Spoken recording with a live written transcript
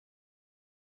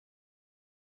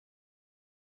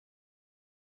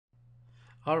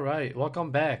All right, welcome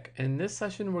back. In this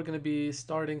session, we're going to be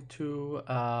starting to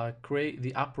create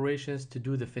the operations to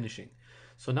do the finishing.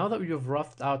 So now that we've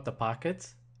roughed out the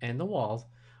pockets and the walls,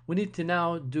 we need to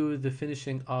now do the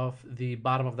finishing of the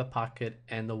bottom of the pocket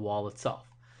and the wall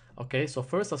itself. Okay, so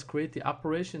first let's create the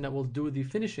operation that will do the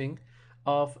finishing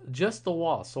of just the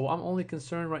wall. So I'm only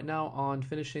concerned right now on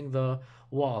finishing the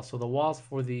walls. So the walls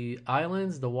for the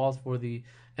islands, the walls for the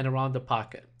and around the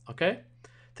pocket. Okay.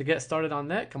 To get started on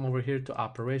that, come over here to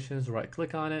operations, right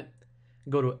click on it,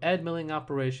 go to add milling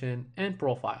operation and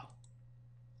profile.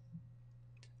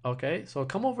 Okay, so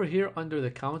come over here under the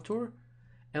contour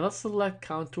and let's select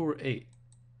contour 8.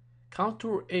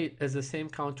 Contour 8 is the same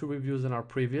contour we've used in our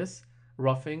previous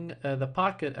roughing the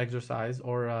pocket exercise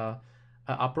or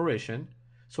operation.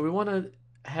 So we want to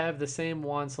have the same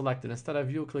one selected. Instead of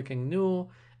you clicking new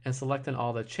and selecting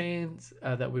all the chains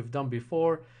that we've done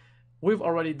before, we've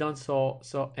already done so,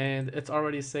 and it's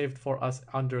already saved for us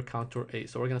under contour 8.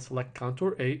 So we're going to select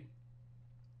contour 8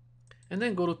 and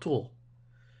then go to tool.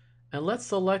 And let's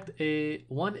select a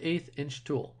 1/8 inch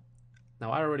tool.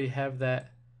 Now I already have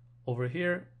that over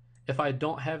here. If I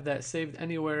don't have that saved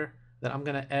anywhere, then I'm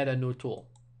going to add a new tool.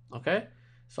 Okay,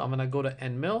 so I'm going to go to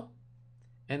end mill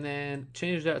and then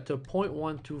change that to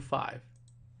 0.125.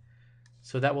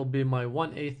 So that will be my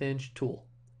 1/8 inch tool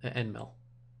at end mill.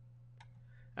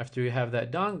 After you have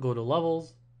that done, go to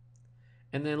levels,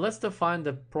 and then let's define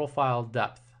the profile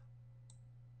depth.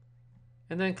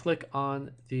 And then click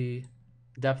on the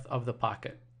depth of the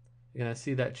pocket. You're going to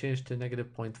see that change to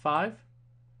 -0.5,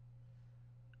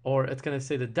 or it's going to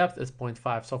say the depth is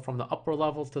 0.5. So from the upper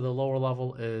level to the lower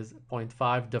level is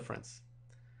 0.5 difference.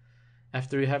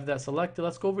 After you have that selected,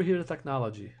 let's go over here to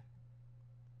technology.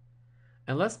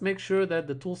 And let's make sure that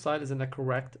the tool side is in the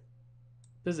correct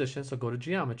position. So go to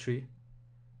geometry.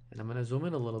 And I'm going to zoom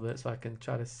in a little bit so I can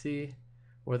try to see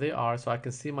where they are. So I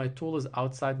can see my tool is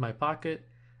outside my pocket,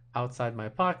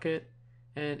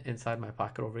 and inside my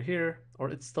pocket over here. Or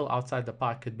it's still outside the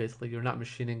pocket. Basically, you're not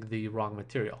machining the wrong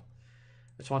material.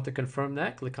 I just want to confirm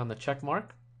that. Click on the check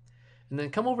mark. And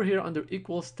then come over here under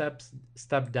equal steps,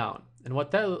 step down. And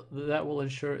what that will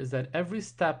ensure is that every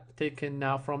step taken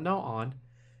now from now on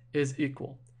is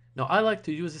equal. Now, I like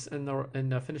to use this in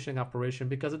the finishing operation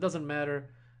because it doesn't matter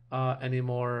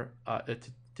anymore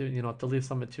to leave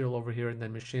some material over here and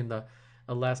then machine the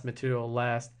last material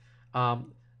last.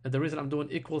 And the reason I'm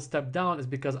doing equal step down is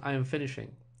because I am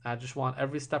finishing. I just want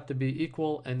every step to be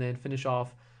equal and then finish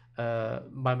off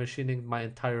by machining my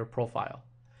entire profile.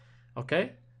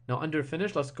 Okay, now under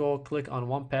finish, let's go click on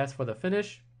one pass for the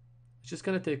finish. It's just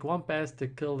going to take one pass to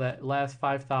kill that last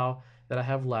 5 thou that I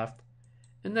have left,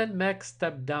 and then max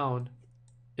step down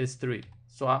is 3.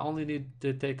 So I only need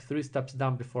to take 3 steps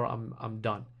down before I'm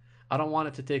done. I don't want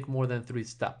it to take more than 3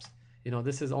 steps.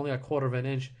 This is only a 1/4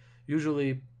 inch.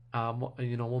 Usually,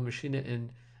 we'll machine it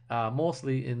in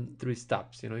mostly in 3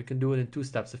 steps. You can do it in 2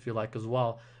 steps if you like as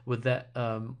well with that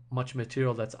much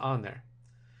material that's on there.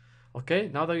 Okay,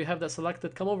 now that you have that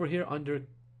selected, come over here under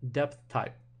depth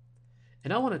type.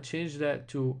 And I want to change that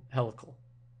to helical.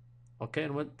 Okay,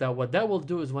 and what that will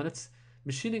do is when it's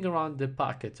machining around the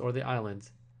pockets or the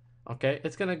islands, okay,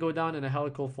 it's going to go down in a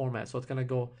helical format. So it's going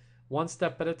to go 1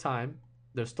 step at a time.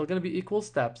 There's still going to be equal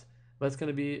steps, but it's going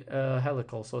to be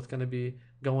helical. So it's going to be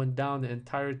going down the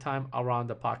entire time around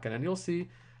the pocket. And you'll see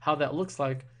how that looks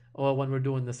like when we're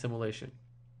doing the simulation.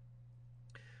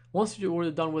 Once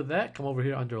you're done with that, come over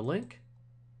here under link.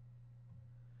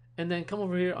 And then come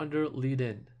over here under lead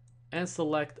in and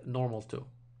select normal to.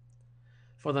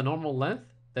 For the normal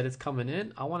length that it's coming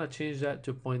in, I want to change that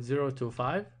to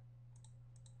 0.025.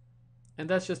 And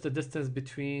that's just the distance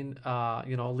between,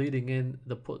 leading in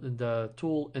the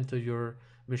tool into your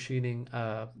machining,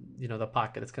 the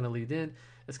pocket. It's going to lead in.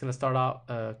 It's going to start out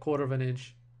 1/4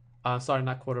 inch. Sorry,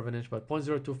 not 1/4 inch, but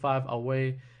 0.025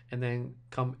 away, and then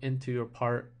come into your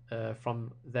part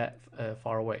from that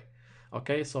far away.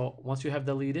 Okay, so once you have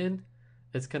the lead in,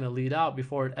 it's going to lead out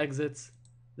before it exits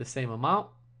the same amount.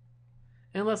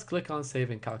 And let's click on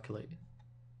save and calculate.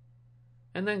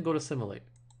 And then go to simulate.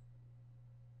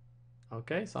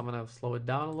 Okay, so I'm going to slow it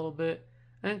down a little bit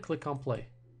and click on play.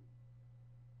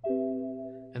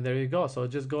 And there you go. So it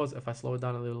just goes, if I slow it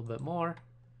down a little bit more,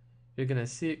 you're going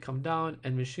to see it come down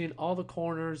and machine all the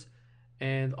corners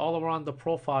and all around the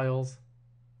profiles.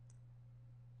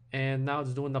 And now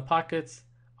it's doing the pockets,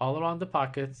 all around the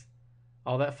pockets,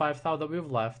 all that 5 thou that we've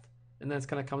left. And then it's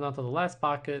going to come down to the last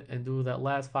pocket and do that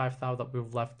last 5 thou that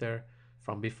we've left there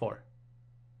from before.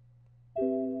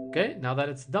 Okay, now that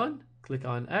it's done, click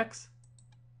on X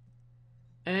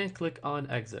and click on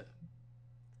exit.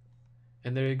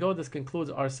 And there you go. This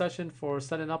concludes our session for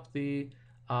setting up the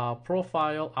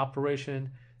profile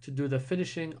operation to do the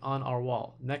finishing on our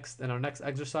wall. Next, in our next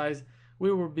exercise,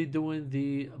 we will be doing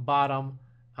the bottom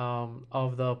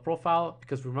of the profile,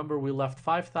 because remember we left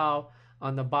 5 thou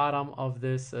on the bottom of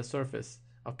this surface.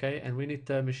 Okay, and we need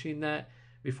to machine that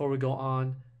before we go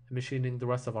on machining the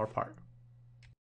rest of our part.